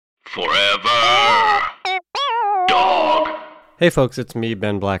Forever. Dog. Hey folks, it's me,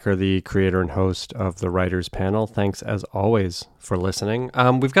 Ben Blacker, the creator and host of the Writers Panel. Thanks as always for listening.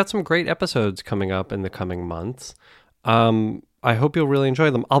 We've got some great episodes coming up in the coming months. I hope you'll really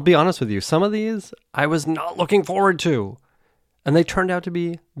enjoy them. I'll be honest with you, some of these I was not looking forward to, and they turned out to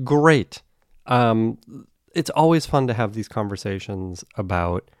be great. It's always fun to have these conversations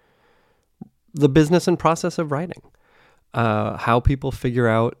about the business and process of writing, how people figure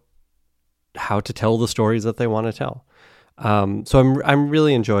out how to tell the stories that they want to tell. So I'm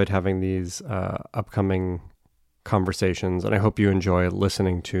really enjoyed having these upcoming conversations, and I hope you enjoy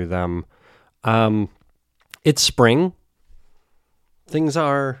listening to them. It's spring. Things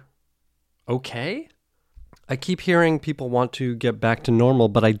are okay. I keep hearing people want to get back to normal,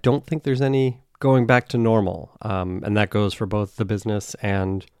 but I don't think there's any going back to normal. And that goes for both the business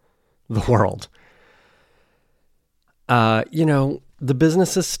and the world. The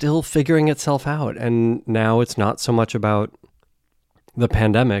business is still figuring itself out. And now it's not so much about the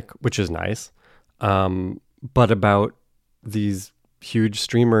pandemic, which is nice, but about these huge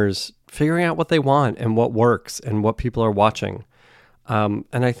streamers figuring out what they want and what works and what people are watching. And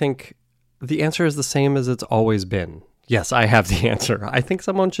I think the answer is the same as it's always been. Yes, I have the answer. I think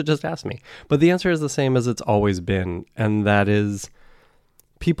someone should just ask me. But the answer is the same as it's always been. And that is,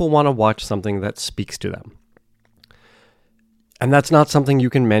 people want to watch something that speaks to them. And that's not something you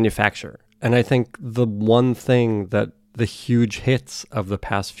can manufacture. And I think the one thing that the huge hits of the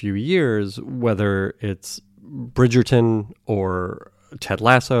past few years, whether it's Bridgerton or Ted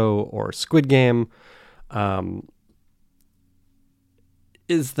Lasso or Squid Game,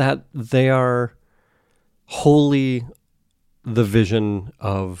 is that they are wholly the vision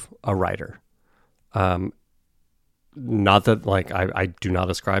of a writer. Not that I do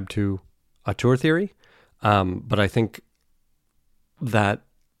not ascribe to a tour theory, but I think that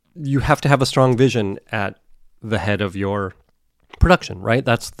you have to have a strong vision at the head of your production, right?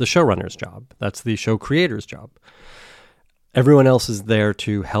 That's the showrunner's job. That's the show creator's job. Everyone else is there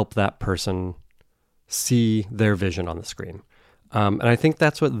to help that person see their vision on the screen. And I think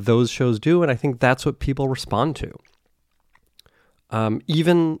that's what those shows do, and I think that's what people respond to.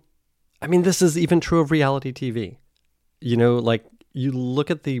 This is even true of reality TV. You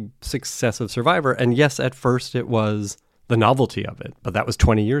look at the success of Survivor, and yes, at first it was the novelty of it, but that was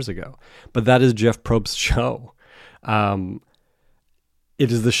 20 years ago. But that is Jeff Probst's show.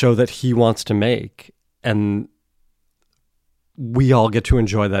 It is the show that he wants to make, and we all get to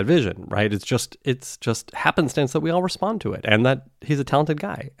enjoy that vision, right? It's just happenstance that we all respond to it, and that he's a talented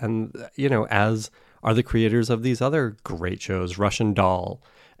guy. And, as are the creators of these other great shows, Russian Doll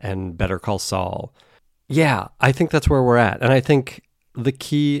and Better Call Saul. Yeah, I think that's where we're at. And I think the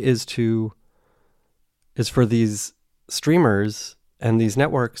key is for these streamers and these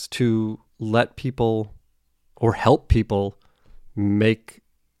networks to let people or help people make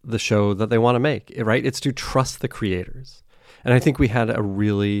the show that they want to make, right? It's to trust the creators. And I think we had a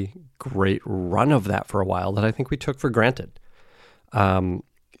really great run of that for a while that I think we took for granted. I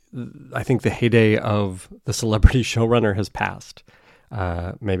think the heyday of the celebrity showrunner has passed,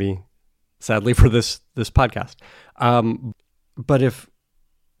 maybe sadly for this podcast. But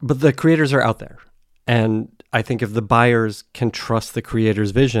the creators are out there. And I think if the buyers can trust the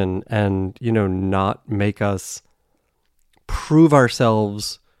creator's vision and, not make us prove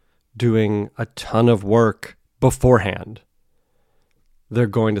ourselves doing a ton of work beforehand, they're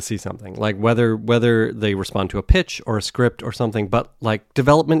going to see something. Like whether they respond to a pitch or a script or something, but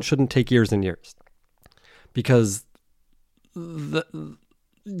development shouldn't take years and years, because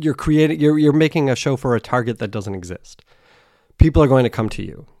you're making a show for a target that doesn't exist. People are going to come to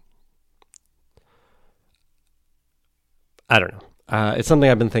you. I don't know. It's something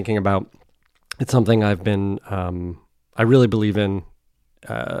I've been thinking about. It's something I've been, I really believe in,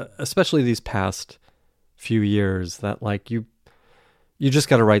 especially these past few years, that you just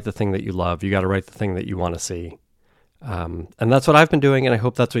got to write the thing that you love. You got to write the thing that you want to see. And that's what I've been doing, and I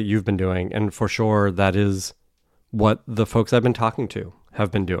hope that's what you've been doing. And for sure, that is what the folks I've been talking to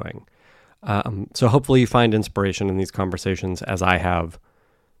have been doing. So hopefully you find inspiration in these conversations as I have.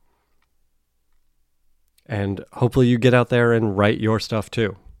 And hopefully you get out there and write your stuff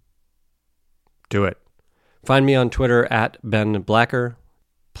too. Do it. Find me on Twitter at Ben Blacker.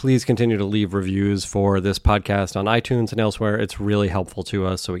 Please continue to leave reviews for this podcast on iTunes and elsewhere. It's really helpful to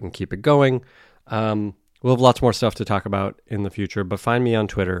us so we can keep it going. We'll have lots more stuff to talk about in the future, but find me on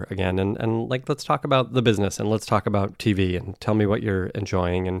Twitter again and let's talk about the business, and let's talk about TV, and tell me what you're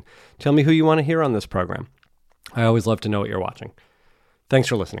enjoying, and tell me who you want to hear on this program. I always love to know what you're watching. Thanks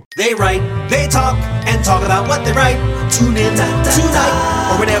for listening. They write, they talk, and talk about what they write. Tune in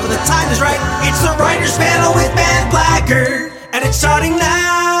tonight, or whenever the time is right. It's the Writers Panel with Ben Blacker, and it's starting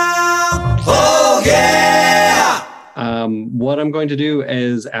now. Oh, yeah! What I'm going to do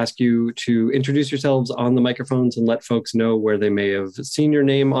is ask you to introduce yourselves on the microphones and let folks know where they may have seen your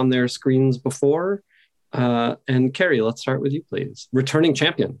name on their screens before. And Kerry, let's start with you, please. Returning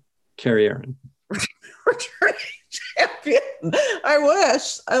champion, Kerry Ehrin. Returning champion. I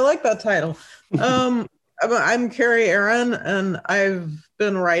wish. I like that title. I'm Kerry Ehrin, and I've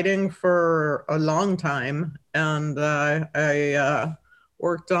been writing for a long time. And I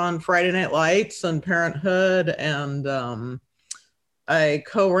worked on Friday Night Lights and Parenthood, and I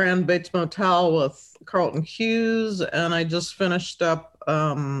co-ran Bates Motel with Carlton Hughes, and I just finished up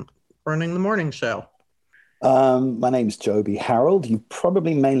running the morning show. My name's Joby Harold. You've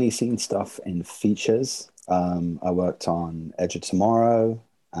probably mainly seen stuff in features. I worked on Edge of Tomorrow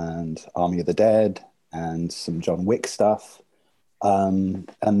and Army of the Dead and some John Wick stuff.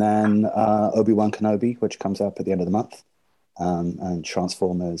 And then Obi-Wan Kenobi, which comes up at the end of the month, and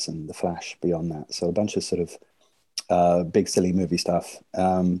Transformers and The Flash beyond that. So a bunch of sort of big, silly movie stuff.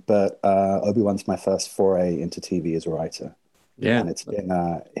 But Obi-Wan's my first foray into TV as a writer. Yeah, and it's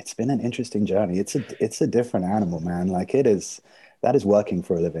been an interesting journey. It's a different animal, man. Like that is working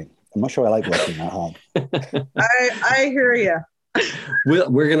for a living. I'm not sure I like working that hard. I hear you.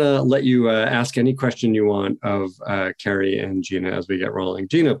 We're gonna let you ask any question you want of Kerry and Gina as we get rolling.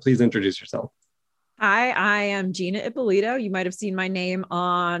 Gina, please introduce yourself. Hi, I am Gina Ippolito. You might have seen my name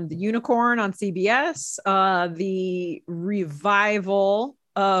on The Unicorn on CBS, the revival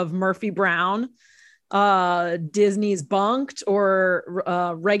of Murphy Brown, Disney's Bunked,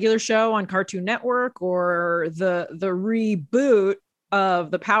 or regular show on Cartoon Network, or the reboot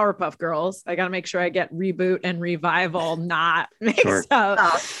of the Powerpuff Girls. I got to make sure I get reboot and revival not mixed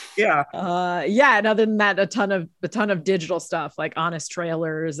up. Yeah. And other than that, a ton of digital stuff like Honest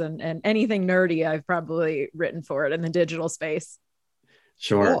Trailers and anything nerdy I've probably written for it in the digital space.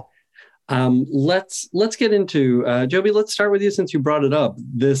 Sure. Cool. Let's get into Joby. Let's start with you since you brought it up.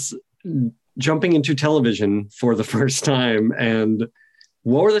 This jumping into television for the first time, and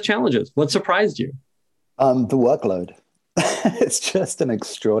what were the challenges? What surprised you? The workload. It's just an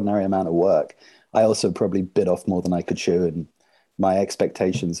extraordinary amount of work. I also probably bit off more than I could chew, and my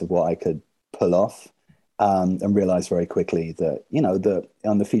expectations of what I could pull off, and realized very quickly that,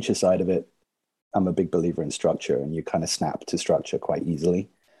 on the feature side of it, I'm a big believer in structure, and you kind of snap to structure quite easily.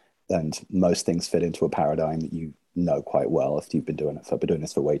 And most things fit into a paradigm that you know quite well if you've been doing it. I've been doing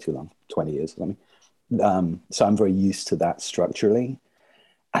this for way too long, 20 years or something. So I'm very used to that structurally.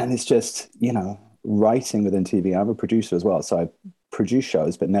 And it's just, writing within TV. I'm a producer as well. So I produce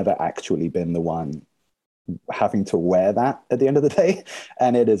shows, but never actually been the one having to wear that at the end of the day.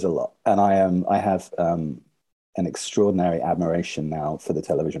 And it is a lot. And I have an extraordinary admiration now for the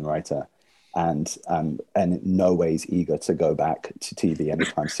television writer. And in no ways eager to go back to TV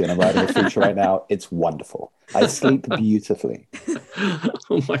anytime soon. I'm writing a feature right now. It's wonderful. I sleep beautifully.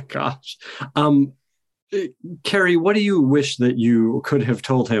 Oh my gosh. Kerry, what do you wish that you could have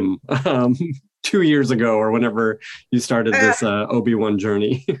told him 2 years ago or whenever you started this Obi-Wan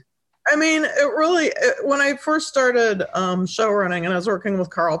journey? I mean, when I first started show running and I was working with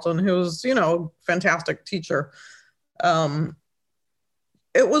Carlton, who was, a fantastic teacher,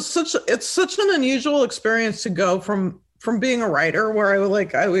 it's such an unusual experience to go from being a writer where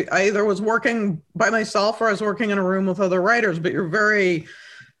I either was working by myself or I was working in a room with other writers, but you're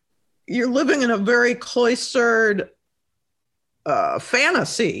living in a very cloistered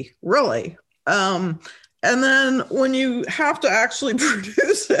fantasy, really. And then when you have to actually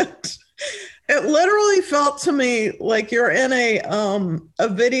produce it, it literally felt to me like you're in a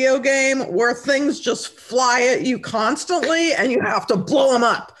video game where things just fly at you constantly and you have to blow them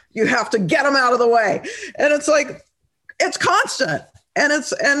up. You have to get them out of the way. And it's like, it's constant.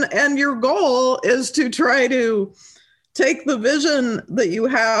 And your goal is to try to take the vision that you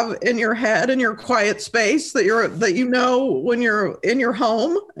have in your head, in your quiet space that when you're in your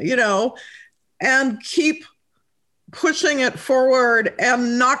home, and keep pushing it forward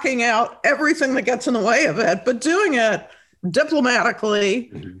and knocking out everything that gets in the way of it, but doing it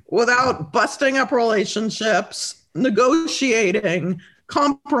diplomatically without busting up relationships, negotiating,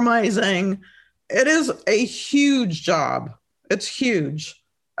 compromising. It is a huge job. It's huge.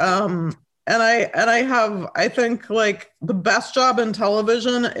 And I think like the best job in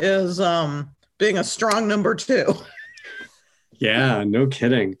television is being a strong number two. Yeah, no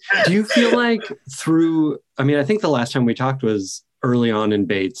kidding. Do you feel like I think the last time we talked was early on in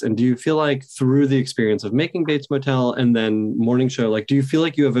Bates? And do you feel like through the experience of making Bates Motel and then morning show, like, do you feel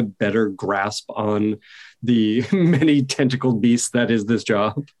like you have a better grasp on the many tentacled beasts that is this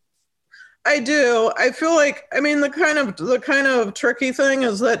job? I do. I feel like, I mean, the kind of tricky thing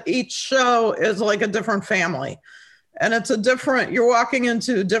is that each show is like a different family, and it's a different, you're walking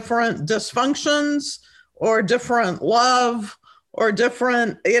into different dysfunctions or different love or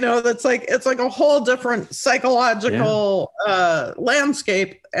different, that's like, it's like a whole different psychological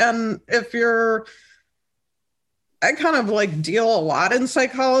landscape. And I kind of like deal a lot in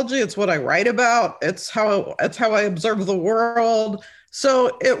psychology. It's what I write about. It's how I observe the world.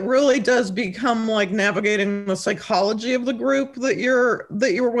 So it really does become like navigating the psychology of the group that you're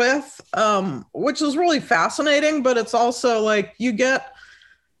with, which is really fascinating. But it's also like you get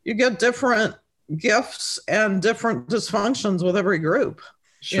different gifts and different dysfunctions with every group.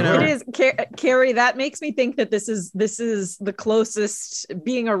 Sure. It is, Kerry, that makes me think that this is the closest,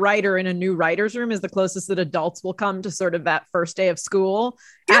 being a writer in a new writer's room is the closest that adults will come to sort of that first day of school.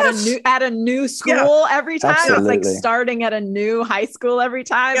 Yes. At a new school every time. Absolutely. It's like starting at a new high school every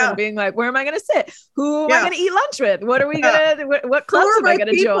time and being like, where am I going to sit? Who am I going to eat lunch with? What are we going to, what clubs am I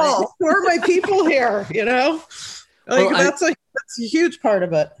going to join? Who are my people here? That's a huge part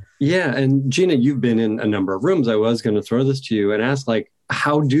of it. Yeah. And Gina, you've been in a number of rooms. I was going to throw this to you and ask, like,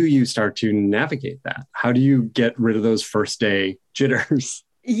 how do you start to navigate that? How do you get rid of those first day jitters?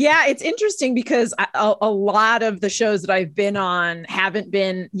 Yeah, it's interesting because a lot of the shows that I've been on have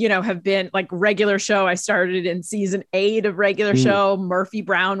been like regular show. I started in season 8 of regular show. Murphy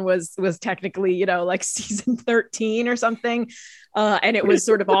Brown was technically, like season 13 or something. And it was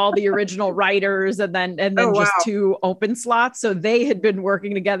sort of all the original writers and then just 2 open slots. So they had been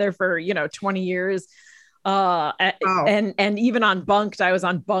working together for, 20 years. And even on Bunked, I was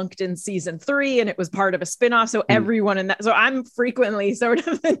on Bunked in season 3 and it was part of a spinoff. So everyone in that, so I'm frequently sort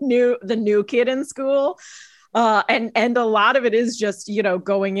of the new kid in school. And a lot of it is just,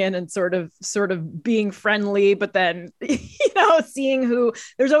 going in and sort of being friendly, but then, seeing who,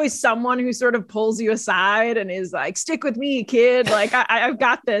 there's always someone who sort of pulls you aside and is like, stick with me, kid. Like I've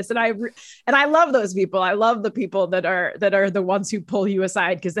got this. And I love those people. I love the people that are the ones who pull you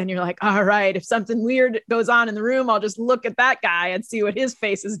aside. Cause then you're like, all right, if something weird goes on in the room, I'll just look at that guy and see what his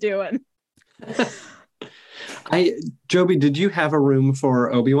face is doing. Joby, did you have a room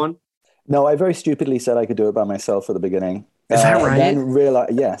for Obi-Wan? No, I very stupidly said I could do it by myself at the beginning. Is that right? Then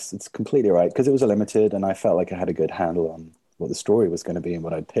realized, yes, it's completely right, because it was a limited and I felt like I had a good handle on what the story was going to be and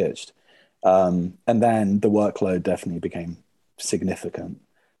what I'd pitched. And then the workload definitely became significant.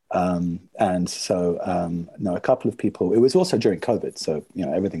 And so, no, a couple of people, it was also during COVID. So,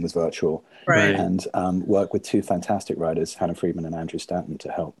 everything was virtual. Right. And worked with 2 fantastic writers, Hannah Friedman and Andrew Stanton,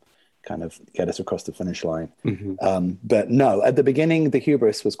 to help kind of get us across the finish line. Mm-hmm. But no, at the beginning, the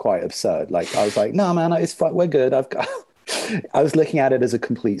hubris was quite absurd. Like, I was like, no, man, it's fine. We're good. I was looking at it as a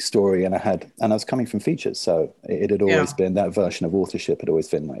complete story, and I was coming from features. So it had always been that version of authorship had always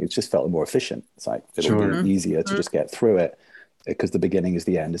been like, it just felt more efficient. It's like, it'll be easier to just get through it because the beginning is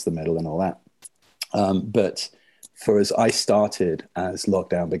the end, is the middle and all that. But for as I started as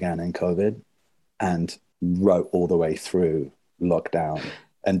lockdown began in COVID and wrote all the way through lockdown,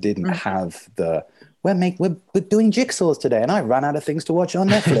 and didn't have we're doing jigsaws today and I ran out of things to watch on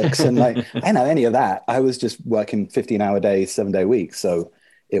Netflix and like I didn't have any of that. I was just working 15-hour days, 7-day weeks. So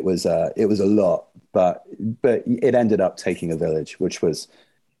it was a lot, but it ended up taking a village, which was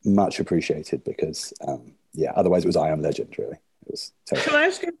much appreciated because otherwise it was I Am Legend, really. It was terrible. Can I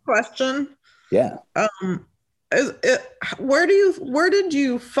ask you a question? Yeah. Where did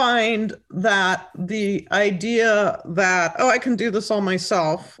you find that the idea that, I can do this all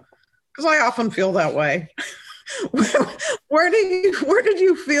myself? Because I often feel that way. Where did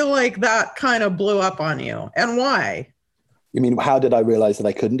you feel like that kind of blew up on you, and why? You mean, how did I realize that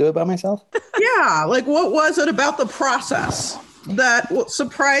I couldn't do it by myself? Yeah, like what was it about the process that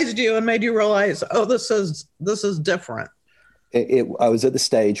surprised you and made you realize, this is different? I was at the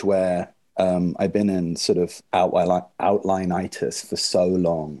stage where I've been in sort of outline-itis for so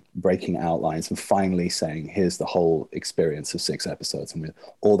long, breaking outlines and finally saying, here's the whole experience of 6 episodes. And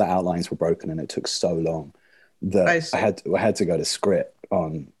all the outlines were broken and it took so long that I had to go to script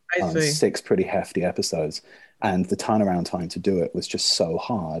on 6 pretty hefty episodes. And the turnaround time to do it was just so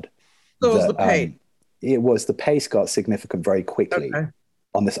hard. So was the pace. The pace got significant very quickly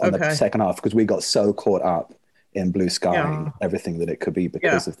on the second half, because we got so caught up in blue sky and everything that it could be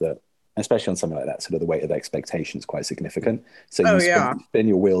because of especially on something like that, sort of the weight of expectation is quite significant. So you spin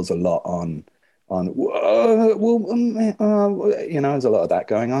your wheels a lot on there's a lot of that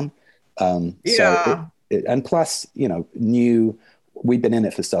going on. So and plus, we've been in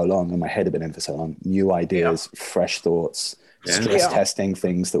it for so long, and my head had been in for so long. New ideas, fresh thoughts, stress testing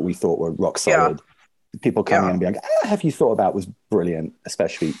things that we thought were rock solid. People coming in and being like, have you thought about was brilliant,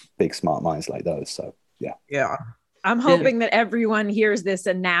 especially big smart minds like those. So Yeah. I'm hoping that everyone hears this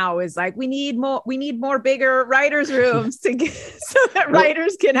and now is like, we need more bigger writers' rooms so that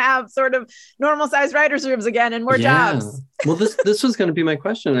writers can have sort of normal sized writers' rooms again and more jobs. Well, this was going to be my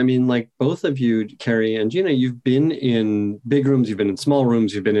question. I mean, like both of you, Kerry and Gina, you've been in big rooms, you've been in small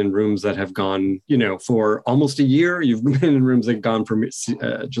rooms, you've been in rooms that have gone, for almost a year. You've been in rooms that have gone for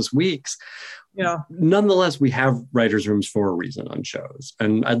just weeks. Yeah. Nonetheless, we have writers' rooms for a reason on shows.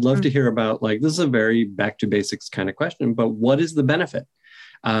 And I'd love to hear about, like, this is a very back to basics kind of question, but what is the benefit?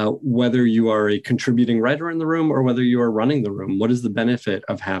 Whether you are a contributing writer in the room or whether you are running the room, what is the benefit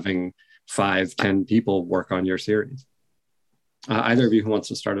of having 5-10 people work on your series? Either of you who wants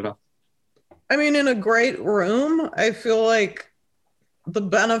to start it off? I mean, in a great room, I feel like the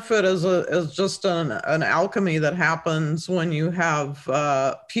benefit is just an alchemy that happens when you have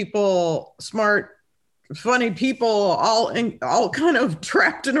people, smart, funny people, all kind of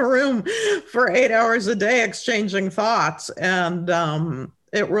trapped in a room for 8 hours a day exchanging thoughts, and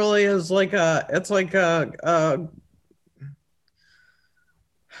it really is like it's like an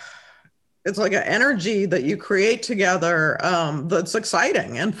energy that you create together that's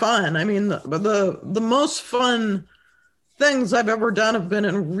exciting and fun. I mean, the most fun things I've ever done have been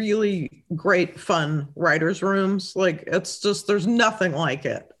in really great, fun writers' rooms. Like, it's just, there's nothing like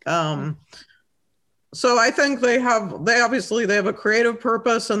it. So I think they obviously have a creative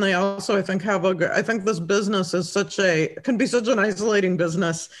purpose, and they also, I think this business is can be such an isolating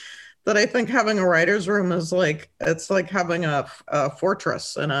business that I think having a writer's room is it's like having a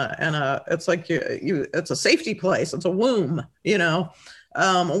fortress and it's like it's a safety place. It's a womb,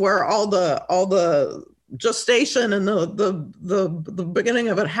 where all the gestation and the beginning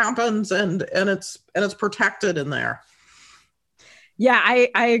of it happens, and it's protected in there. Yeah,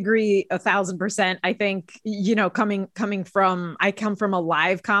 I agree 1,000%. I think, I come from a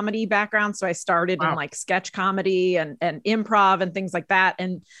live comedy background. So I started in like sketch comedy and improv and things like that.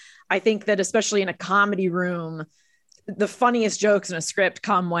 And I think that especially in a comedy room, the funniest jokes in a script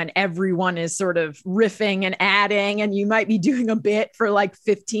come when everyone is sort of riffing and adding, and you might be doing a bit for like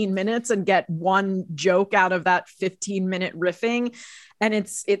 15 minutes and get one joke out of that 15-minute riffing. And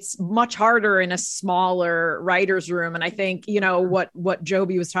it's much harder in a smaller writer's room. And I think, what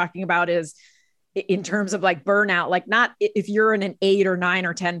Joby was talking about is in terms of like burnout, like not if you're in an 8 or 9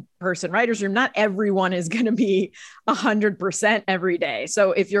 or 10 person writer's room, not everyone is going to be 100% every day.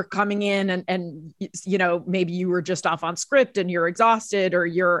 So if you're coming in and maybe you were just off on script and you're exhausted, or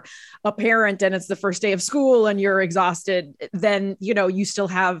you're a parent and it's the first day of school and you're exhausted, then, you still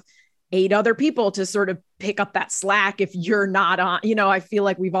have 8 other people to sort of pick up that slack if you're not on. I feel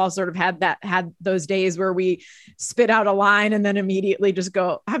like we've all sort of had those days where we spit out a line and then immediately just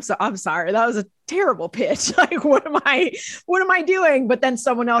go, I'm sorry, that was a terrible pitch. Like, what am I doing? But then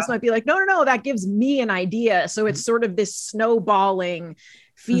someone else might be like, no, that gives me an idea. So it's sort of this snowballing,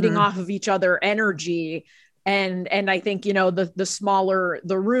 feeding off of each other energy. And I think, the smaller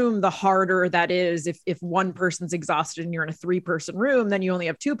the room, the harder that is. If one person's exhausted and you're in a 3-person room, then you only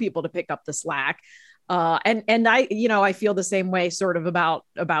have 2 people to pick up the slack. And I feel the same way sort of about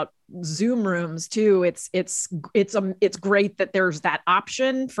Zoom rooms too. It's great that there's that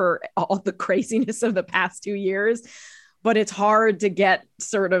option for all the craziness of the past 2 years, but it's hard to get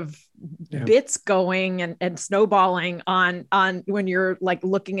sort of bits going and snowballing on when you're like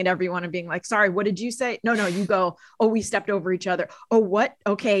looking at everyone and being like, sorry, what did you say? No, you go, oh, we stepped over each other. Oh, what?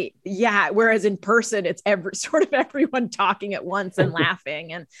 Okay. Yeah. Whereas in person, it's everyone talking at once and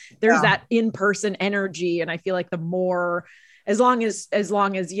laughing, and there's that in-person energy. And I feel like the more, as long as there's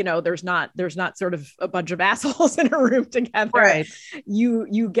not sort of a bunch of assholes in a room together, right?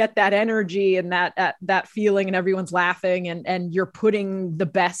 You get that energy and that feeling, and everyone's laughing, and you're putting the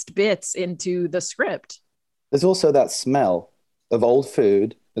best bits into the script. There's also that smell of old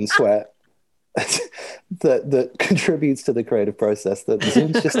food and sweat that contributes to the creative process that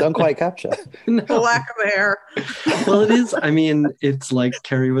Zooms just don't quite capture. No. The lack of air. Well, it is. I mean, it's like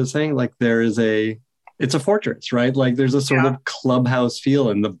Kerry was saying, like it's a fortress, right? Like there's a sort of clubhouse feel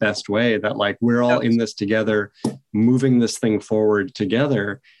in the best way that like we're all in this together, moving this thing forward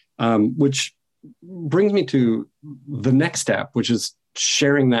together, which brings me to the next step, which is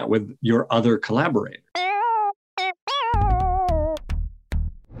sharing that with your other collaborators.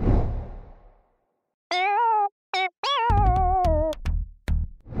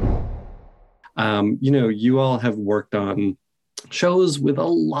 You all have worked on shows with a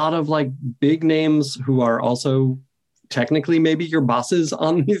lot of like big names who are also technically maybe your bosses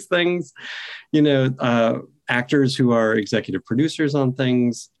on these things, actors who are executive producers on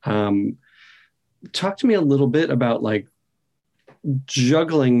things. Talk to me a little bit about like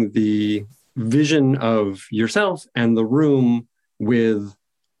juggling the vision of yourself and the room with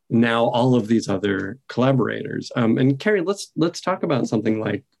now all of these other collaborators. And Kerry, let's talk about something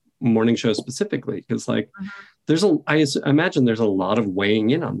like morning show specifically, because like I imagine there's a lot of weighing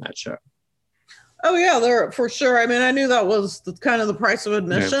in on that show. Oh yeah, there for sure. I mean, I knew that was kind of the price of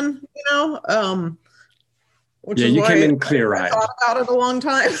admission, which is you why came in clear-eyed. I thought about it a long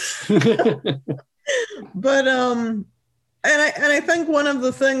time. But and I think one of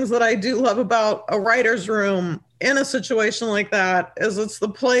the things that I do love about a writer's room in a situation like that is it's the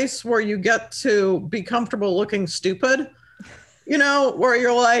place where you get to be comfortable looking stupid, where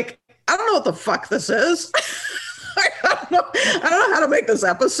you're like, I don't know what the fuck this is. I don't know how to make this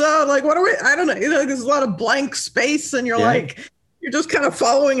episode. Like, I don't know. There's a lot of blank space and you're like, you're just kind of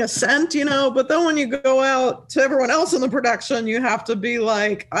following a scent, but then when you go out to everyone else in the production, you have to be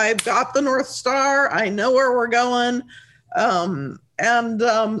like, I've got the North Star. I know where we're going.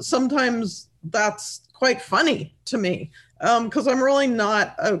 Sometimes that's quite funny to me because I'm really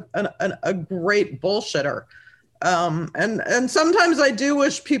not a great bullshitter. And sometimes I do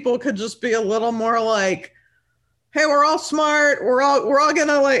wish people could just be a little more like, hey, we're all smart. We're all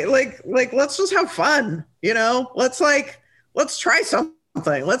gonna like let's just have fun, let's try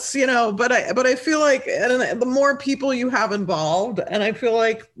something. Let's, but I feel like and the more people you have involved, and I feel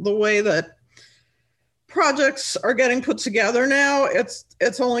like the way that projects are getting put together now, it's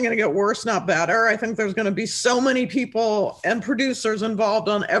only going to get worse, not better. I think there's going to be so many people and producers involved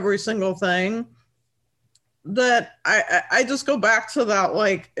on every single thing that I just go back to that.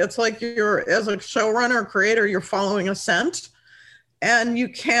 Like, it's like you're, as a showrunner or creator, you're following a scent and you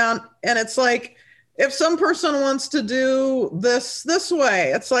can't, and it's like, if some person wants to do this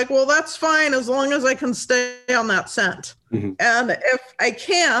way, it's like, well, that's fine as long as I can stay on that scent. Mm-hmm. And if I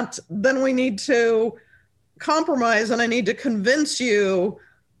can't, then we need to compromise and I need to convince you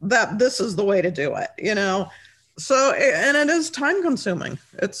that this is the way to do it, So, and it is time consuming.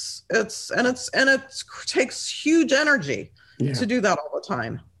 It takes huge energy to do that all the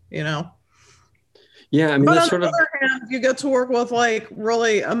time, Yeah, I mean, but on the other hand, you get to work with like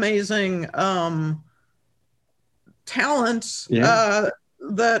really amazing talent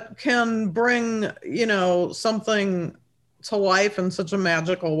that can bring, something to life in such a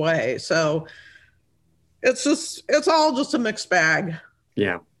magical way. So it's all just a mixed bag.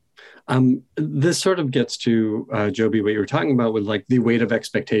 Yeah. This sort of gets to Joby, what you were talking about with like the weight of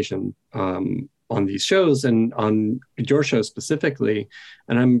expectation on these shows and on your show specifically.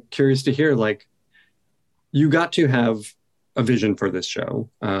 And I'm curious to hear, like, you got to have a vision for this show.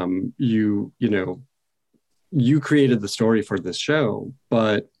 You created the story for this show,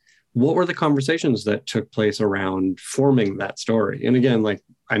 but what were the conversations that took place around forming that story? And again, like,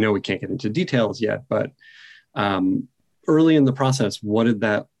 I know we can't get into details yet, but early in the process, what did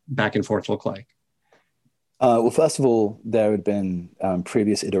that back and forth look like? Well, first of all, there had been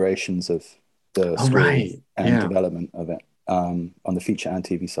previous iterations of the story and development of it on the feature and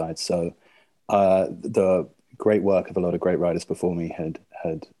TV side. So the great work of a lot of great writers before me had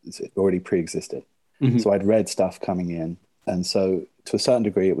already pre-existed. Mm-hmm. So I'd read stuff coming in. And so to a certain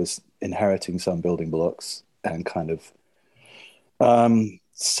degree, it was inheriting some building blocks and kind of,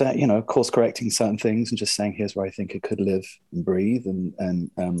 course correcting certain things and just saying, here's where I think it could live and breathe. And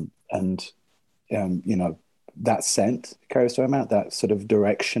that scent carries to about that sort of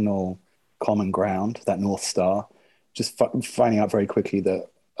directional common ground, that North Star, just finding out very quickly that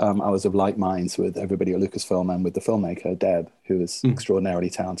I was of like minds with everybody at Lucasfilm and with the filmmaker, Deb, who is extraordinarily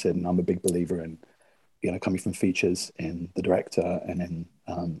talented. And I'm a big believer in, coming from features, in the director and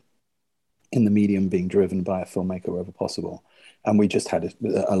in the medium being driven by a filmmaker wherever possible. And we just had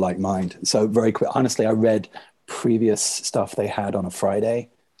a like mind. So very quick, honestly, I read previous stuff they had on a Friday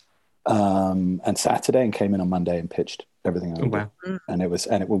and Saturday and came in on Monday and pitched everything.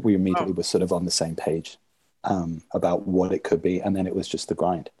 We immediately were sort of on the same page about what it could be. And then it was just the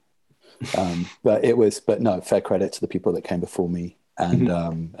grind. But no, fair credit to the people that came before me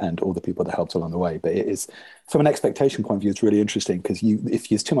and all the people that helped along the way. But it is, from an expectation point of view, it's really interesting because if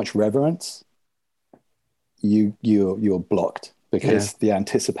there's too much reverence, you're blocked because the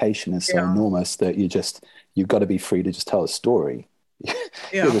anticipation is so enormous that you've got to be free to just tell a story.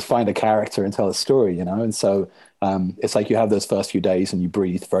 You just find a character and tell a story, and so it's like you have those first few days and you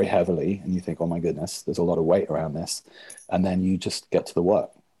breathe very heavily and you think, oh my goodness, there's a lot of weight around this, and then you just get to the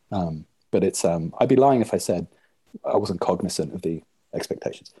work. But it's I'd be lying if I said I wasn't cognizant of the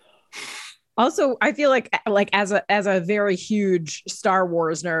expectations. Also, I feel like as a very huge Star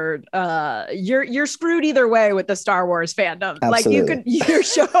Wars nerd, you're screwed either way with the Star Wars fandom. Absolutely. Like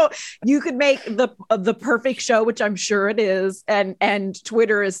you could make the perfect show, which I'm sure it is, and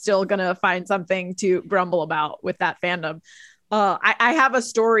Twitter is still gonna find something to grumble about with that fandom. I have a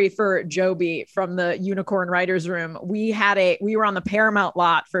story for Joby from the Unicorn Writers Room. We were on the Paramount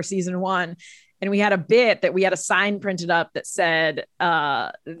lot for season 1. And we had a bit that we had a sign printed up that said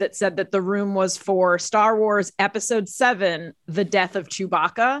that the room was for Star Wars Episode 7, The Death of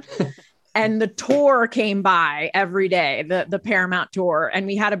Chewbacca. And the tour came by every day, the Paramount tour. And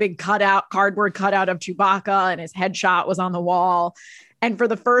we had a big cardboard cutout of Chewbacca, and his headshot was on the wall. And for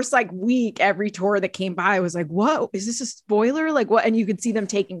the first week, every tour that came by was like, whoa, is this a spoiler? Like what? And you could see them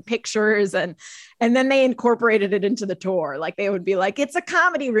taking pictures, and then they incorporated it into the tour. Like they would be like, it's a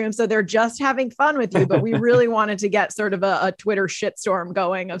comedy room, so they're just having fun with you. But we really wanted to get sort of a Twitter shitstorm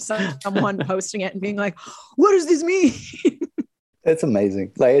going of someone posting it and being like, what does this mean? It's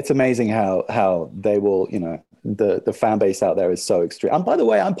amazing. Like, it's amazing how they will, the fan base out there is so extreme. And by the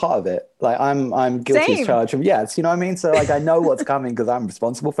way, I'm part of it. Like I'm guilty as charged. Yes, you know what I mean? So I know what's coming because I'm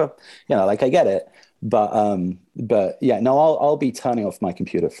responsible for, I get it. But yeah, no, I'll be turning off my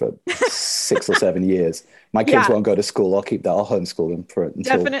computer for 6 or 7 years. My kids won't go to school. I'll homeschool them until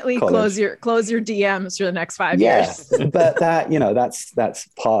definitely college. close your DMs for the next 5 years. But that, that's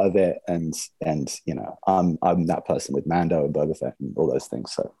part of it. And I'm that person with Mando and Boba Fett and all those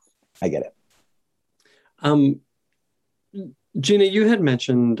things. So I get it. Gina, you had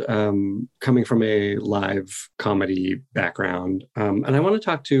mentioned coming from a live comedy background, and I want to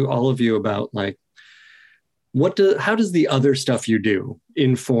talk to all of you about how does the other stuff you do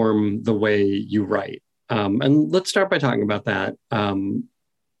inform the way you write? And let's start by talking about that.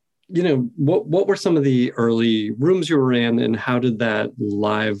 What were some of the early rooms you were in, and how did that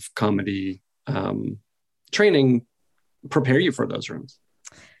live comedy training prepare you for those rooms?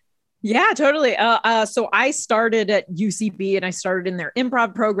 Yeah, totally. So I started at UCB, and I started in their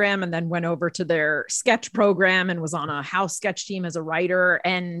improv program, and then went over to their sketch program and was on a house sketch team as a writer.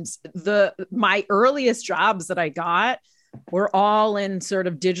 And my earliest jobs that I got were all in sort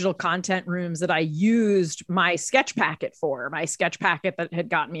of digital content rooms that I used my sketch packet that had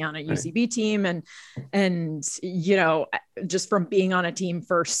gotten me on a UCB team. And, just from being on a team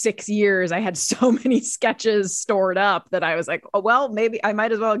for 6 years, I had so many sketches stored up that I was like, oh, well, maybe I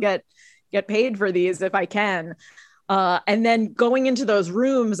might as well get paid for these if I can. And then going into those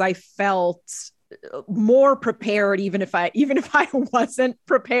rooms, I felt more prepared, even if I wasn't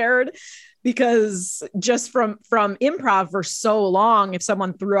prepared, because just from improv for so long, if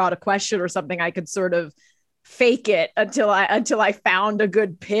someone threw out a question or something, I could sort of fake it until I found a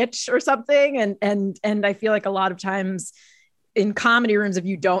good pitch or something. And I feel like a lot of times in comedy rooms, if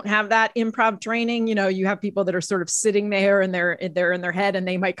you don't have that improv training, you have people that are sort of sitting there and they're in their head, and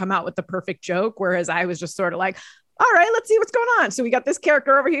they might come out with the perfect joke. Whereas I was just sort of like, all right, let's see what's going on. So we got this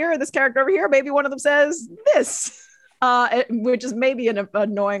character over here, this character over here. Maybe one of them says this. Which is maybe an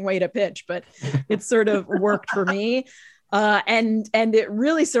annoying way to pitch, but it sort of worked for me. And it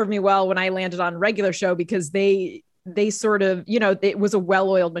really served me well when I landed on regular show, because they sort of, it was a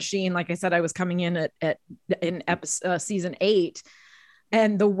well-oiled machine. Like I said, I was coming in in season 8.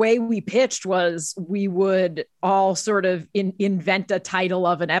 And the way we pitched was we would all sort of invent a title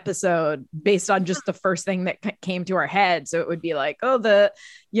of an episode based on just the first thing that came to our head. So it would be like, oh,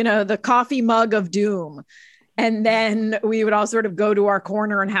 the coffee mug of doom. And then we would all sort of go to our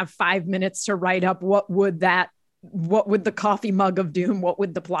corner and have 5 minutes to write up what would the coffee mug of doom, what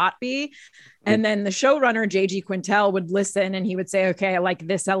would the plot be? And then the showrunner, JG Quintel, would listen, and he would say, okay, I like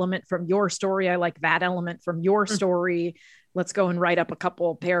this element from your story. I like that element from your story. Let's go and write up a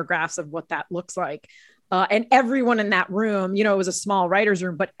couple paragraphs of what that looks like. And everyone in that room, it was a small writer's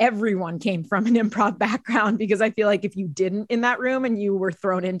room, but everyone came from an improv background, because I feel like if you didn't in that room and you were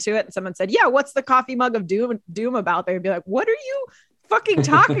thrown into it and someone said, yeah, what's the coffee mug of doom about? They would be like, what are you fucking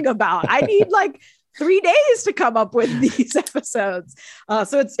talking about? I need 3 days to come up with these episodes.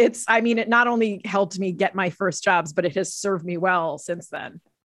 So it not only helped me get my first jobs, but it has served me well since then.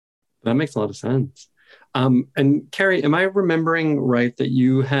 That makes a lot of sense. And Kerry, am I remembering right that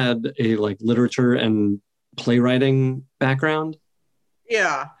you had a literature and playwriting background?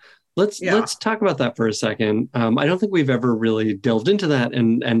 Yeah. Let's talk about that for a second. I don't think we've ever really delved into that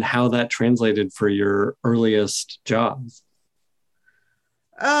and how that translated for your earliest jobs.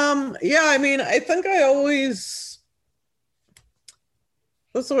 I think I always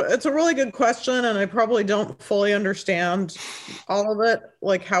It's a really good question, and I probably don't fully understand all of it,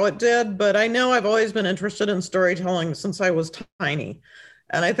 like how it did, but I know I've always been interested in storytelling since I was tiny.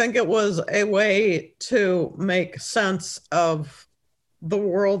 And I think it was a way to make sense of the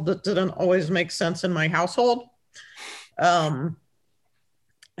world that didn't always make sense in my household. And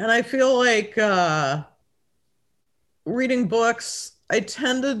I feel like reading books, I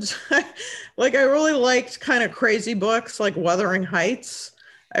tended to, like, I really liked kind of crazy books like Wuthering Heights.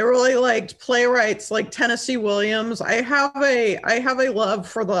 I really liked playwrights like Tennessee Williams. I have a love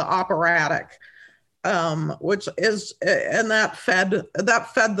for the operatic, which is, and that fed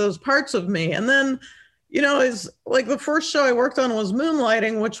those parts of me. And then, is like the first show I worked on was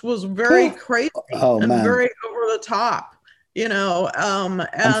Moonlighting, which was very crazy and very over the top. And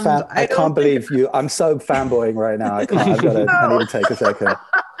I can't believe you. I'm so fanboying right now. I need to take a second.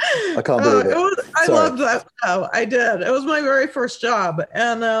 I can't believe it. I loved that show. I did. It was my very first job,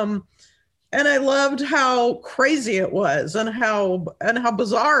 and I loved how crazy it was and how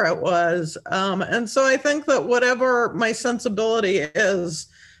bizarre it was. And so I think that whatever my sensibility is,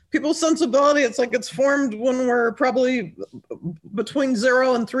 people's sensibility, it's like it's formed when we're probably between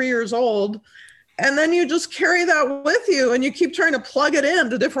 0 and 3 years old. And then you just carry that with you and you keep trying to plug it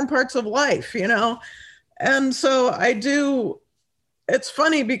into different parts of life, And so I do, it's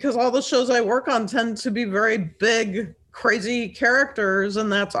funny because all the shows I work on tend to be very big, crazy characters.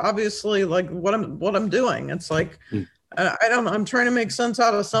 And that's obviously like what I'm doing. It's like, I don't know, I'm trying to make sense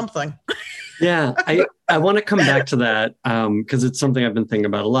out of something. Yeah, I want to come back to that because it's something I've been thinking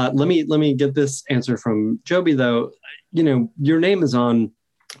about a lot. Let me get this answer from Joby, though. Your name is on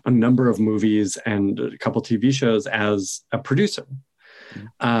a number of movies and a couple TV shows as a producer.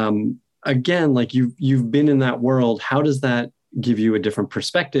 Again, like you've been in that world. How does that give you a different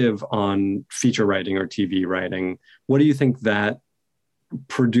perspective on feature writing or TV writing? What do you think that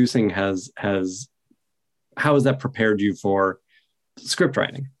producing how has that prepared you for script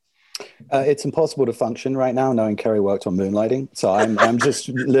writing? It's impossible to function right now, knowing Kerry worked on Moonlighting. So I'm just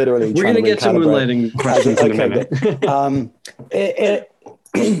literally. We're going to get to Moonlighting questions in a minute.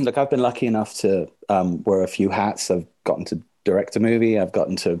 Look, I've been lucky enough to wear a few hats. I've gotten to direct a movie. I've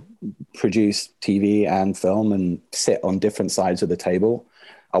gotten to produce TV and film and sit on different sides of the table.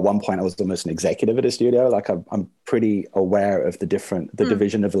 At one point, I was almost an executive at a studio. Like I'm pretty aware of the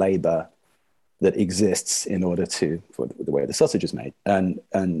division of labor that exists in order for the way the sausage is made.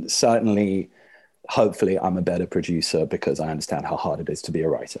 And certainly, hopefully, I'm a better producer because I understand how hard it is to be a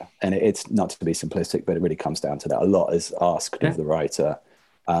writer. And it's not to be simplistic, but it really comes down to that. A lot is asked of the writer,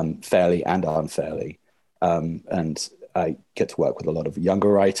 fairly and unfairly. And I get to work with a lot of younger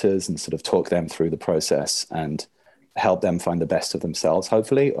writers and sort of talk them through the process and help them find the best of themselves,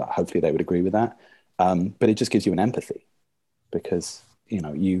 hopefully. Hopefully they would agree with that. But it just gives you an empathy because,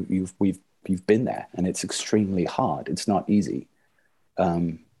 you've been there and it's extremely hard. It's not easy.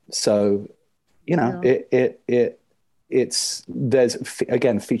 Again,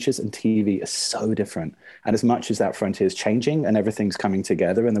 features and TV are so different. And as much as that frontier is changing and everything's coming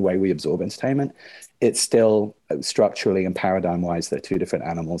together in the way we absorb entertainment, it's still structurally and paradigm wise, they're two different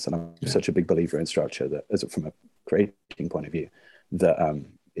animals. And I'm such a big believer in structure that from a creating point of view, that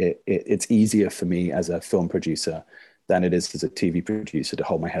it's easier for me as a film producer than it is as a TV producer to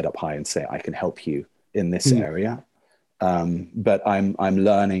hold my head up high and say, I can help you in this area. But I'm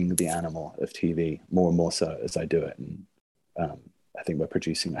learning the animal of TV more and more so as I do it. And I think I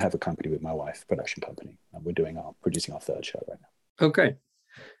have a company with my wife, production company, and we're producing our third show right now. Okay.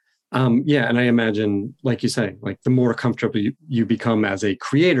 And I imagine, like you say, like the more comfortable you become as a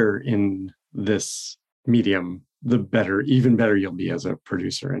creator in this medium, even better you'll be as a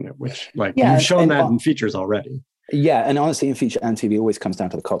producer in it, which you've shown that in features already. Yeah, and honestly, in feature and TV, it always comes down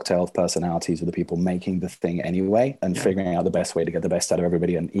to the cocktail of personalities of the people making the thing anyway, and figuring out the best way to get the best out of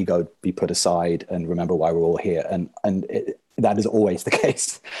everybody, and ego be put aside, and remember why we're all here. And that is always the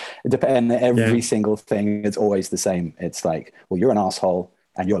case. Every single thing is always the same. It's like, well, you're an asshole,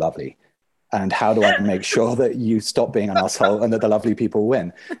 and you're lovely. And how do I make sure that you stop being an asshole and that the lovely people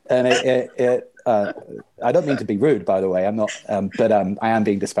win? And I don't mean to be rude, by the way. I'm not, but I am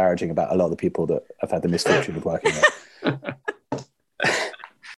being disparaging about a lot of the people that I've had the misfortune of working with.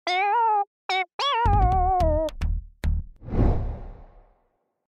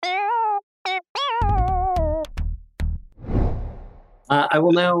 I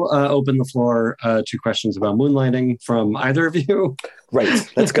will now open the floor to questions about Moonlighting from either of you.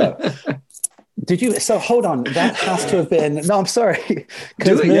 Great, let's go. Did you? So hold on. That has to have been. No, I'm sorry.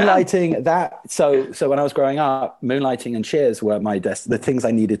 Because Do it, yeah. moonlighting. So when I was growing up, moonlighting and Cheers were the things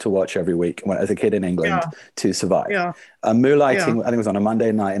I needed to watch every week as a kid in England to survive. Yeah. Moonlighting, I think it was on a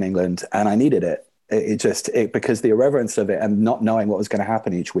Monday night in England, and I needed it. It because the irreverence of it and not knowing what was going to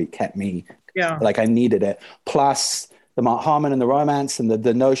happen each week kept me like I needed it. Plus the Mark Harmon and the romance and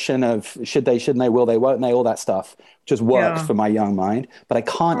the notion of should they, shouldn't they, will they, won't they, all that stuff just worked for my young mind. But I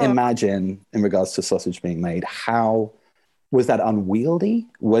can't imagine, in regards to sausage being made, how was that unwieldy?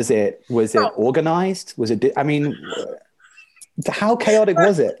 Was it organized? Was it? I mean, how chaotic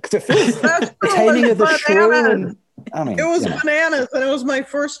was it? Because it feels the taming of the shrew and. I mean, it was bananas, and it was my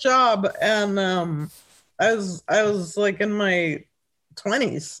first job, and I was like in my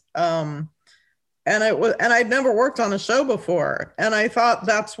 20s, and I'd never worked on a show before, and I thought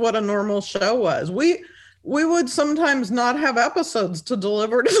that's what a normal show was. We would sometimes not have episodes to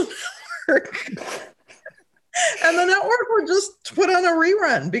deliver to the network, and the network would just put on a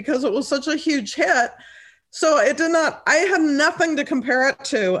rerun because it was such a huge hit. So I had nothing to compare it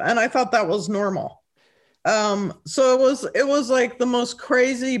to, and I thought that was normal. So it was like the most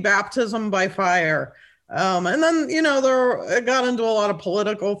crazy baptism by fire. And then, it got into a lot of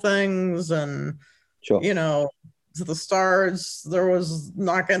political things and, the stars, there was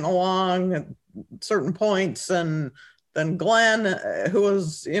not getting along at certain points. And then Glenn, who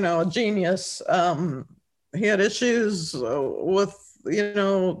was, a genius, he had issues with,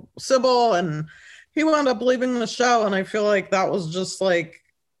 Sybil, and he wound up leaving the show. And I feel like that was just like,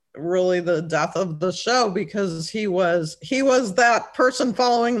 really the death of the show, because he was that person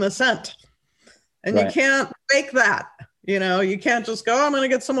following the scent, and you can't fake that. You can't just go, I'm going to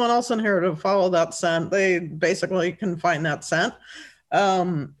get someone else in here to follow that scent. They basically can find that scent.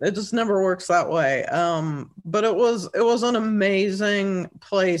 It just never works that way. But it was an amazing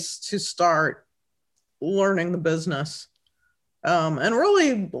place to start learning the business. And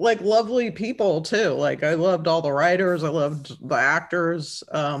really like lovely people too. Like I loved all the writers. I loved the actors.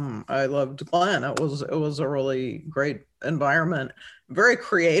 I loved Glenn. It was a really great environment, very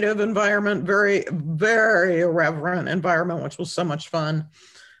creative environment, very, very irreverent environment, which was so much fun.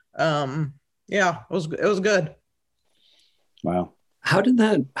 It was good. Wow. How did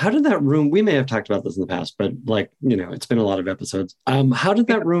that room, we may have talked about this in the past, but it's been a lot of episodes. How did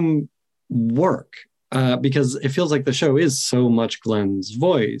that room work? Because it feels like the show is so much Glenn's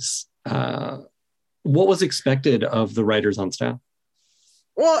voice. What was expected of the writers on staff?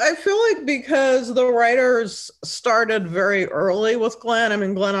 Well, I feel like because the writers started very early with Glenn. I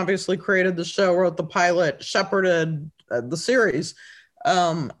mean, Glenn obviously created the show, wrote the pilot, shepherded the series.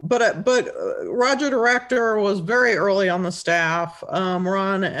 But Roger Director was very early on the staff.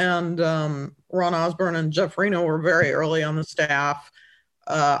 Ron Osborne and Jeff Reno were very early on the staff.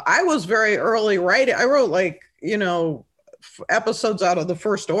 I was very early writing. I wrote episodes out of the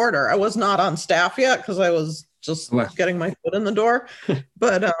first order. I was not on staff yet because I was just getting my foot in the door.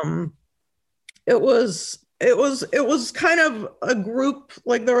 But it was kind of a group.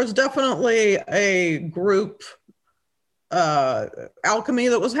 Like there was definitely a group alchemy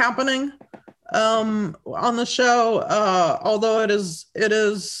that was happening on the show. Although it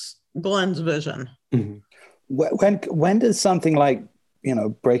is Glenn's vision. Mm-hmm. When does something like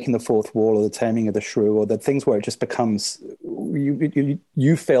breaking the fourth wall or the taming of the shrew or the things where it just becomes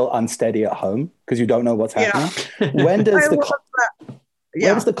you feel unsteady at home because you don't know what's happening? When does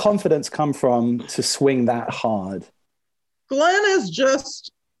where does the confidence come from to swing that hard? Glenn is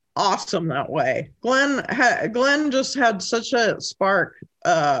just awesome that way. Glenn just had such a spark.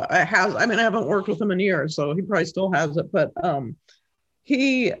 I haven't worked with him in years, so he probably still has it, but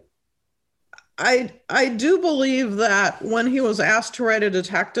I do believe that when he was asked to write a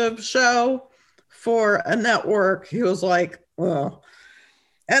detective show for a network, he was like, oh.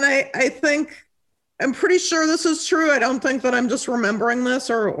 And I'm pretty sure this is true. I don't think that I'm just remembering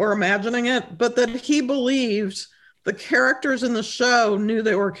this or imagining it, but that he believed the characters in the show knew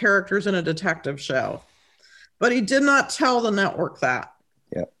they were characters in a detective show. But he did not tell the network that.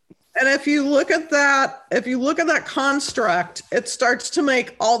 And if you look at that construct, it starts to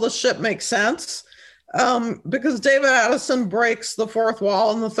make all the shit make sense. Because David Addison breaks the fourth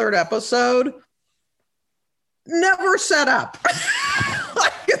wall in the third episode. Never set up.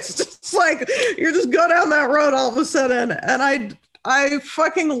 It's just like you just go down that road all of a sudden. And I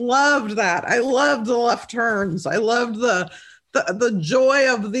fucking loved that. I loved the left turns. I loved the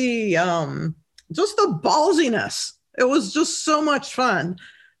joy of the just the ballsiness. It was just so much fun.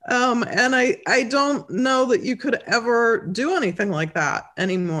 And I don't know that you could ever do anything like that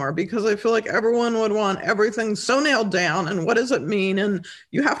anymore, because I feel like everyone would want everything so nailed down. And what does it mean? And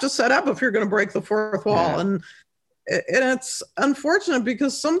you have to set up if you're going to break the fourth wall. Yeah. And it's unfortunate,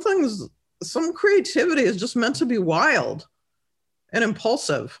 because some creativity is just meant to be wild and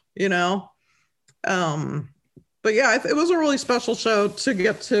impulsive, you know? But yeah, it was a really special show to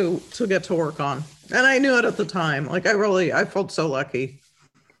get to work on. And I knew it at the time. Like I felt so lucky.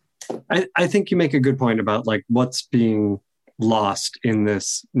 I think you make a good point about like what's being lost in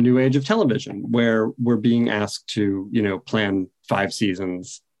this new age of television, where we're being asked to, you know, plan 5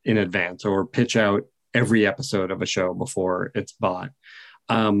 seasons in advance or pitch out every episode of a show before it's bought.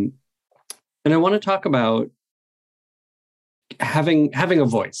 And I want to talk about having a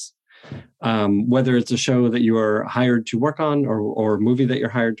voice, whether it's a show that you are hired to work on, or a movie that you're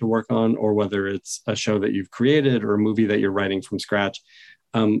hired to work on, or whether it's a show that you've created or a movie that you're writing from scratch.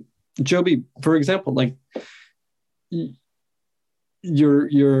 Joby, for example, like a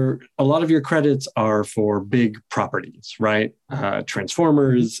lot of your credits are for big properties, right?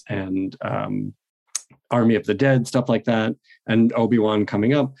 Transformers and Army of the Dead, stuff like that, and Obi-Wan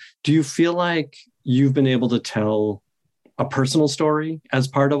coming up. Do you feel like you've been able to tell a personal story as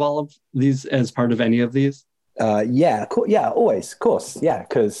part of all of these, as part of any of these? Yeah, always, of course, yeah,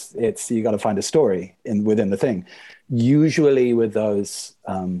 because you got to find a story within the thing. Usually with those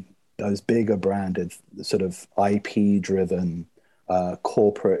bigger branded sort of IP-driven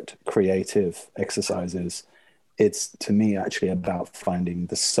corporate creative exercises, it's to me actually about finding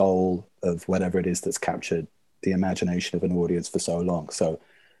the soul of whatever it is that's captured the imagination of an audience for so long. So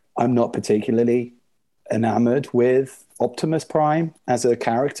I'm not particularly enamored with Optimus Prime as a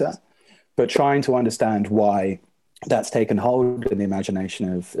character, but trying to understand why that's taken hold in the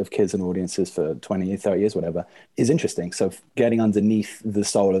imagination of kids and audiences for 20, 30 years, whatever, is interesting. So getting underneath the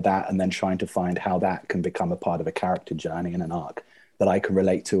soul of that and then trying to find how that can become a part of a character journey and an arc that I can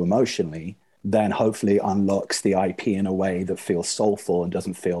relate to emotionally, then hopefully unlocks the IP in a way that feels soulful and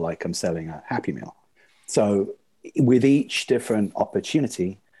doesn't feel like I'm selling a Happy Meal. So with each different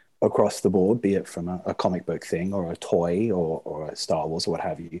opportunity across the board, be it from a comic book thing or a toy or a Star Wars or what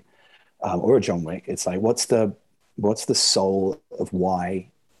have you, or a John Wick, it's like, what's the soul of why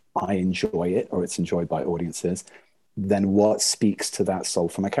I enjoy it, or it's enjoyed by audiences? Then what speaks to that soul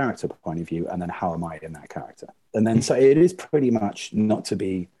from a character point of view, and then how am I in that character? And then so it is pretty much not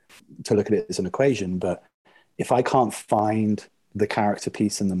to look at it as an equation, but if I can't find the character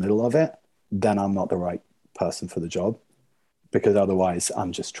piece in the middle of it, then I'm not the right person for the job, because otherwise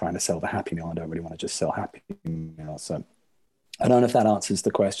I'm just trying to sell the Happy Meal. I don't really want to just sell Happy Meal. So I don't know if that answers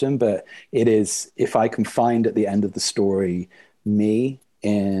the question, but it is, if I can find at the end of the story me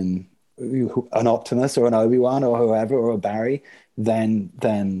in an Optimus or an Obi-Wan or whoever, or a Barry, then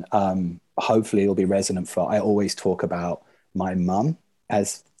hopefully it'll be resonant for, I always talk about my mum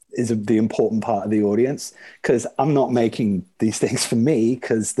as is the important part of the audience, because I'm not making these things for me,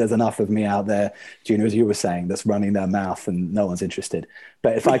 because there's enough of me out there, Gina, as you were saying, that's running their mouth and no one's interested.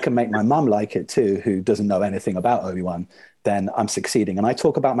 But if I can make my mum like it too, who doesn't know anything about Obi-Wan, then I'm succeeding. And I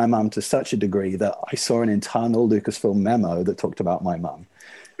talk about my mum to such a degree that I saw an internal Lucasfilm memo that talked about my mum.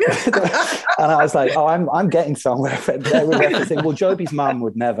 And I was like, oh, I'm getting somewhere. They were referencing, well, Joby's mum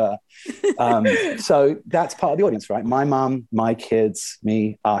would never. So that's part of the audience, right? My mum, my kids,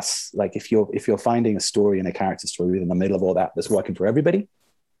 me, us. Like if you're finding a story and a character story in the middle of all that that's working for everybody,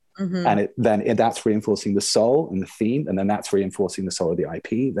 and that's reinforcing the soul and the theme, and then that's reinforcing the soul of the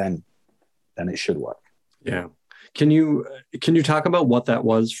IP, then it should work. Yeah. Can you talk about what that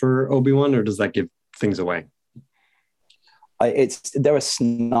was for Obi-Wan, or does that give things away? There are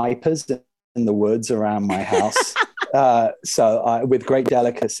snipers in the woods around my house. So with great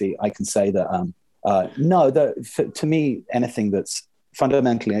delicacy, I can say that, to me, anything that's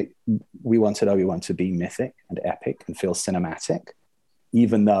fundamentally, we wanted Obi-Wan to be mythic and epic and feel cinematic,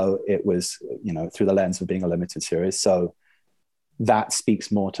 even though it was, through the lens of being a limited series. So that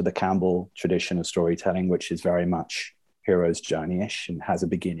speaks more to the Campbell tradition of storytelling, which is very much hero's journey-ish and has a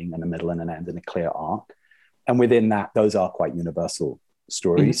beginning and a middle and an end and a clear arc. And within that, those are quite universal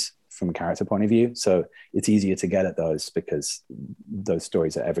stories from a character point of view. So it's easier to get at those because those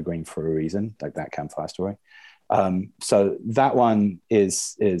stories are evergreen for a reason, like that campfire story. So that one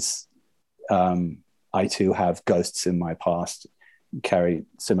is I too have ghosts in my past, Kerry,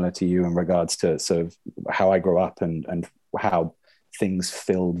 similar to you in regards to sort of how I grew up and how things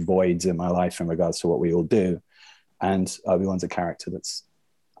filled voids in my life in regards to what we all do. And Obi-Wan's a character that's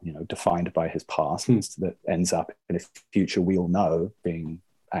defined by his past, that ends up in a future we all know being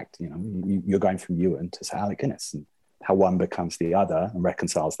you're going from Ewan to Sir Alec Guinness, and how one becomes the other and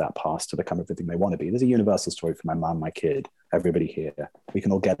reconciles that past to become everything they want to be. There's a universal story for my mum, my kid, everybody here. We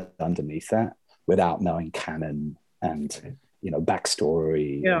can all get underneath that without knowing canon and,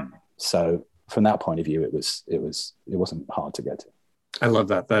 backstory. Yeah. So from that point of view, it wasn't hard to get to. I love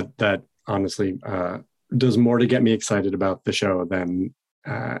that. That honestly does more to get me excited about the show than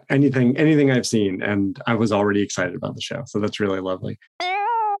anything I've seen. And I was already excited about the show. So that's really lovely.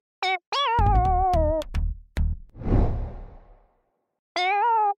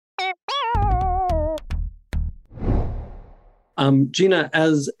 Gina,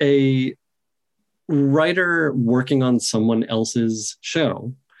 as a writer working on someone else's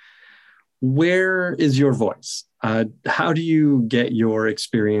show, where is your voice? How do you get your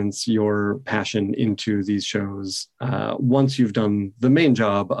experience, your passion into these shows once you've done the main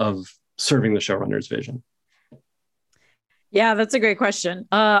job of serving the showrunner's vision? Yeah, that's a great question.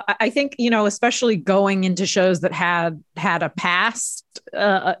 I think, especially going into shows that had a past,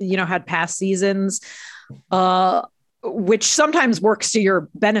 had past seasons, which sometimes works to your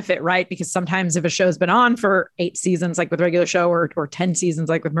benefit, right? Because sometimes if a show's been on for 8 seasons, like with regular show, or 10 seasons,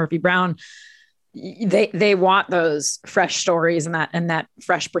 like with Murphy Brown, they want those fresh stories and that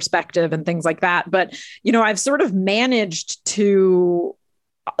fresh perspective and things like that. But, I've sort of managed to,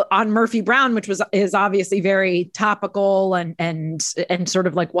 on Murphy Brown, which is obviously very topical and sort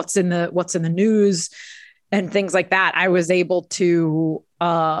of like what's in the news and things like that. I was able to,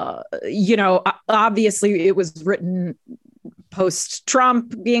 obviously it was written post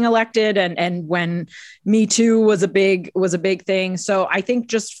Trump being elected and when Me Too was a big thing. So I think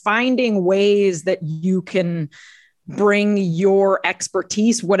just finding ways that you can bring your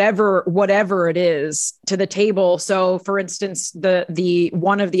expertise, whatever it is, to the table. So for instance, the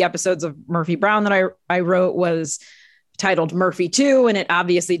one of the episodes of Murphy Brown that I wrote was titled Murphy 2, and it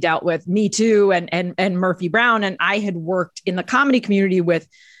obviously dealt with Me Too and Murphy Brown. And I had worked in the comedy community with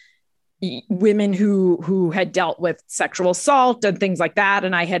women who had dealt with sexual assault and things like that.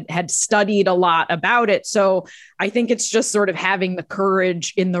 And I had studied a lot about it. So I think it's just sort of having the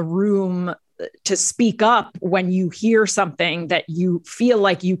courage in the room to speak up when you hear something that you feel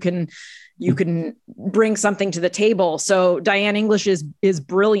like you can bring something to the table. So Diane English is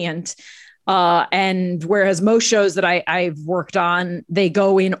brilliant. And whereas most shows that I've worked on, they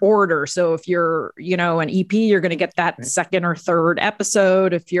go in order. So if you're, an EP, you're going to get that second or third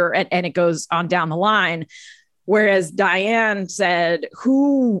episode and it goes on down the line. Whereas Diane said,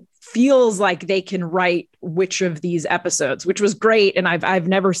 who feels like they can write which of these episodes, which was great. And I've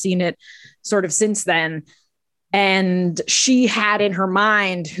never seen it sort of since then. And she had in her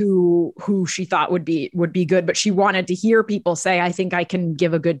mind who she thought would be good, but she wanted to hear people say, I think I can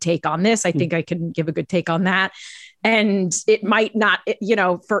give a good take on this. I think I can give a good take on that. And it might not,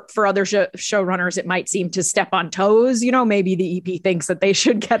 for other showrunners, it might seem to step on toes. Maybe the EP thinks that they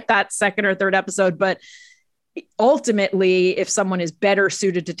should get that second or third episode, but ultimately, if someone is better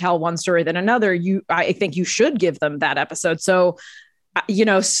suited to tell one story than another, I think you should give them that episode. So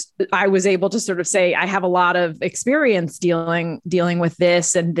I was able to sort of say, I have a lot of experience dealing with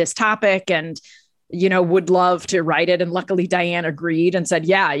this and this topic and, would love to write it. And luckily Diane agreed and said,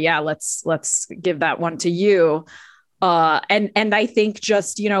 yeah, let's give that one to you. And I think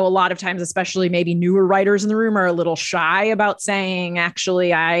just, a lot of times, especially maybe newer writers in the room are a little shy about saying,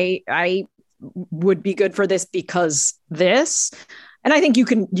 actually, I would be good for this because this. And I think you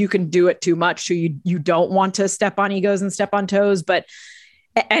can do it too much. So you don't want to step on egos and step on toes. But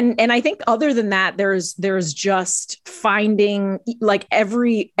and I think other than that, there's just finding, like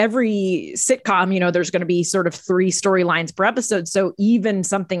every sitcom, there's going to be sort of 3 storylines per episode. So even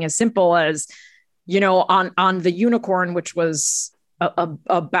something as simple as, on The Unicorn, which was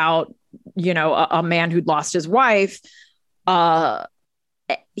about, a man who'd lost his wife, there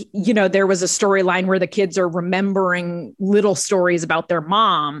was a storyline where the kids are remembering little stories about their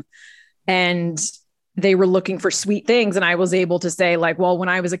mom and they were looking for sweet things. And I was able to say, like, well, when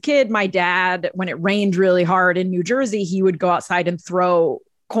I was a kid, my dad, when it rained really hard in New Jersey, he would go outside and throw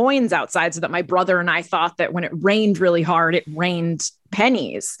coins outside so that my brother and I thought that when it rained really hard, it rained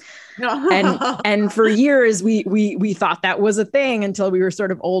pennies. and for years we thought that was a thing until we were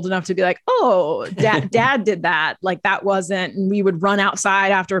sort of old enough to be like, oh, dad did that. Like that wasn't, and we would run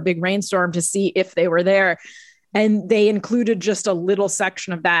outside after a big rainstorm to see if they were there. And they included just a little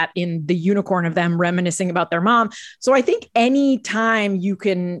section of that in The Unicorn, of them reminiscing about their mom. So I think any time you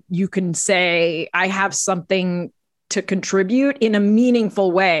can say, I have something to contribute in a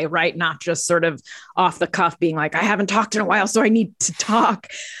meaningful way, right? Not just sort of off the cuff being like, I haven't talked in a while, so I need to talk.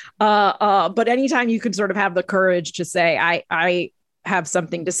 But anytime you can sort of have the courage to say, I have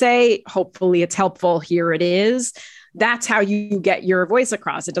something to say, hopefully it's helpful, here it is. that's how you get your voice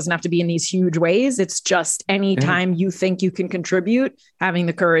across. It doesn't have to be in these huge ways. It's just anytime you think you can contribute, having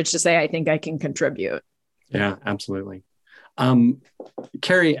the courage to say, I think I can contribute. Yeah, absolutely.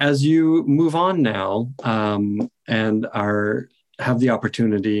 Kerry, as you move on now and have the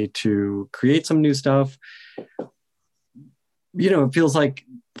opportunity to create some new stuff, it feels like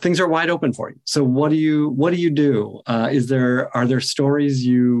things are wide open for you. So what do you do? Are there stories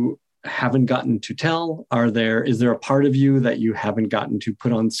you haven't gotten to tell? Is there a part of you that you haven't gotten to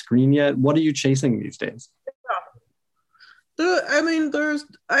put on screen yet? What are you chasing these days?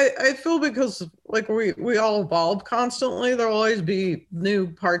 I feel because like we all evolve constantly. There'll always be new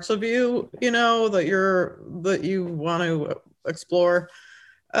parts of you, that you want to explore.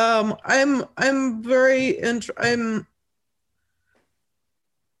 The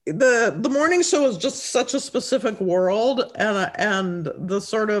morning show is just such a specific world, and the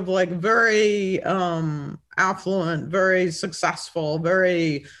sort of like very affluent, very successful,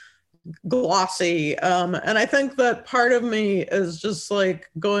 very glossy, and I think that part of me is just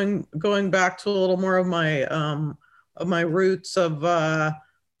like going back to a little more of my roots of a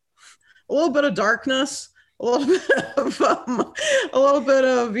little bit of darkness, a little bit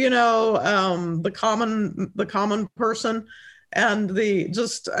of the common person, and I'm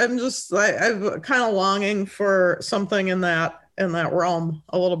kind of longing for something in that realm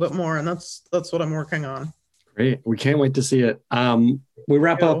a little bit more, and that's what I'm working on. Great, we can't wait to see it. We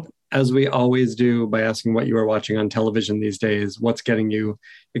wrap up as we always do by asking what you are watching on television these days. What's getting you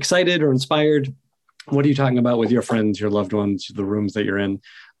excited or inspired? What are you talking about with your friends, your loved ones, the rooms that you're in?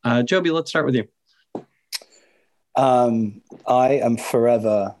 Joby, let's start with you. I am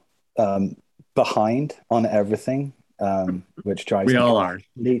forever behind on everything, which drives me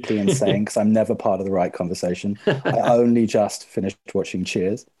completely insane because I'm never part of the right conversation. I only just finished watching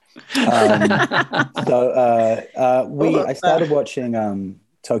Cheers. I started watching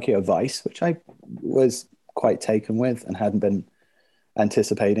Tokyo Vice, which I was quite taken with and hadn't been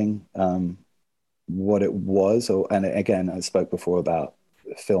anticipating what it was. And again, I spoke before about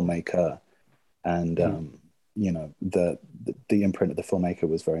filmmaker and the imprint of the filmmaker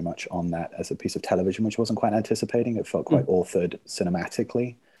was very much on that as a piece of television, which I wasn't quite anticipating. It felt quite authored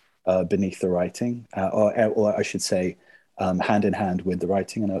cinematically beneath the writing, or I should say hand in hand with the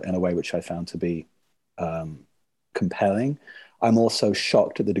writing in a way which I found to be compelling. I'm also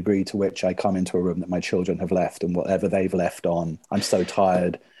shocked at the degree to which I come into a room that my children have left, and whatever they've left on, I'm so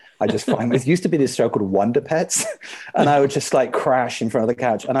tired. I just find it used to be this show called Wonder Pets, and I would just like crash in front of the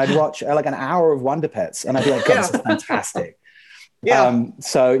couch, and I'd watch like an hour of Wonder Pets, and I'd be like, God, this is fantastic.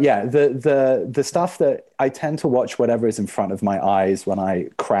 The stuff that I tend to watch, whatever is in front of my eyes when I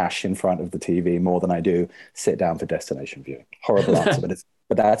crash in front of the TV, more than I do sit down for destination viewing. Horrible answer,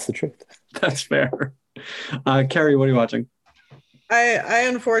 but that's the truth. That's fair. Kerry, what are you watching? I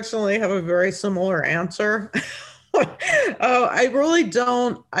unfortunately have a very similar answer. I really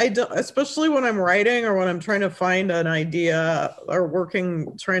don't, especially when I'm writing or when I'm trying to find an idea or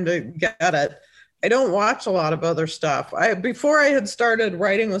trying to get it. I don't watch a lot of other stuff. Before I had started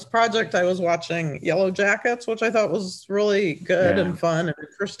writing this project, I was watching Yellow Jackets, which I thought was really good and fun and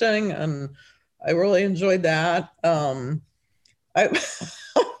interesting, and I really enjoyed that. I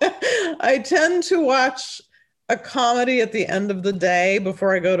tend to watch a comedy at the end of the day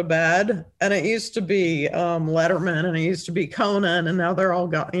before I go to bed, and it used to be Letterman, and it used to be Conan, and now they're all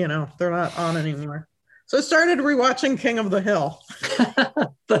gone. They're not on anymore. So I started rewatching King of the Hill.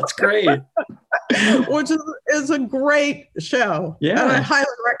 That's great. Which is a great show. Yeah, and I highly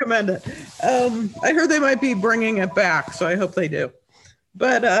recommend it. I heard they might be bringing it back, so I hope they do.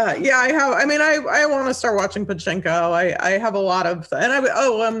 But I want to start watching Pachinko. I have a lot of,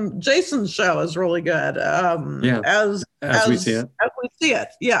 Jason's show is really good. As we see it. As we see it,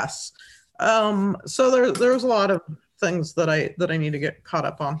 yes. So there's a lot of things that I need to get caught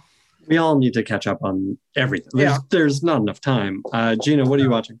up on. We all need to catch up on everything. There's not enough time. Gina, what are you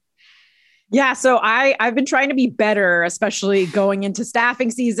watching? Yeah, so I've been trying to be better, especially going into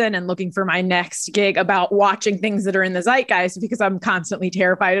staffing season and looking for my next gig, about watching things that are in the zeitgeist, because I'm constantly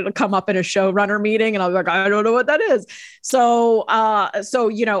terrified it'll come up in a showrunner meeting and I'll be like, I don't know what that is. So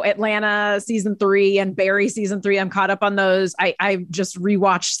Atlanta season 3 and Barry season 3, I'm caught up on those. I just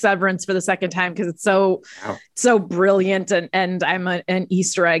rewatched Severance for the second time because it's so brilliant, and I'm an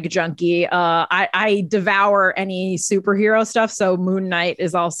Easter egg junkie. I devour any superhero stuff, so Moon Knight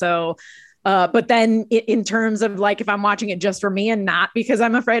is also. But then in terms of like, if I'm watching it just for me and not because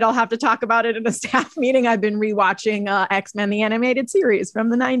I'm afraid I'll have to talk about it in a staff meeting, I've been rewatching X-Men, the animated series from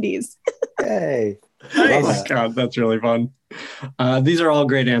the 90s. Hey. Oh my God, that's really fun. These are all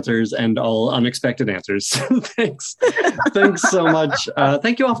great answers and all unexpected answers. Thanks so much.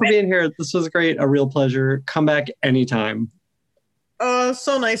 Thank you all for being here. This was great. A real pleasure. Come back anytime.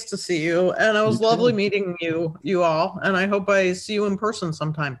 So nice to see you. And it was lovely meeting you all. And I hope I see you in person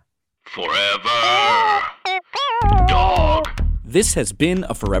sometime. Forever Dog. This has been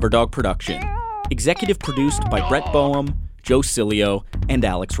a Forever Dog production. Executive produced by Brett Boehm, Joe Cilio, and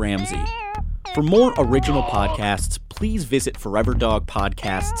Alex Ramsey. For more original podcasts, please visit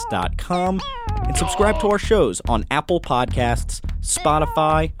foreverdogpodcasts.com and subscribe to our shows on Apple Podcasts,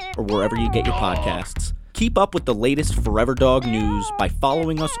 Spotify, or wherever you get your podcasts. Keep up with the latest Forever Dog news by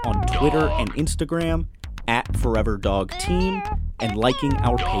following us on Twitter and Instagram @ForeverDogTeam and liking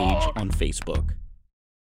our page on Facebook.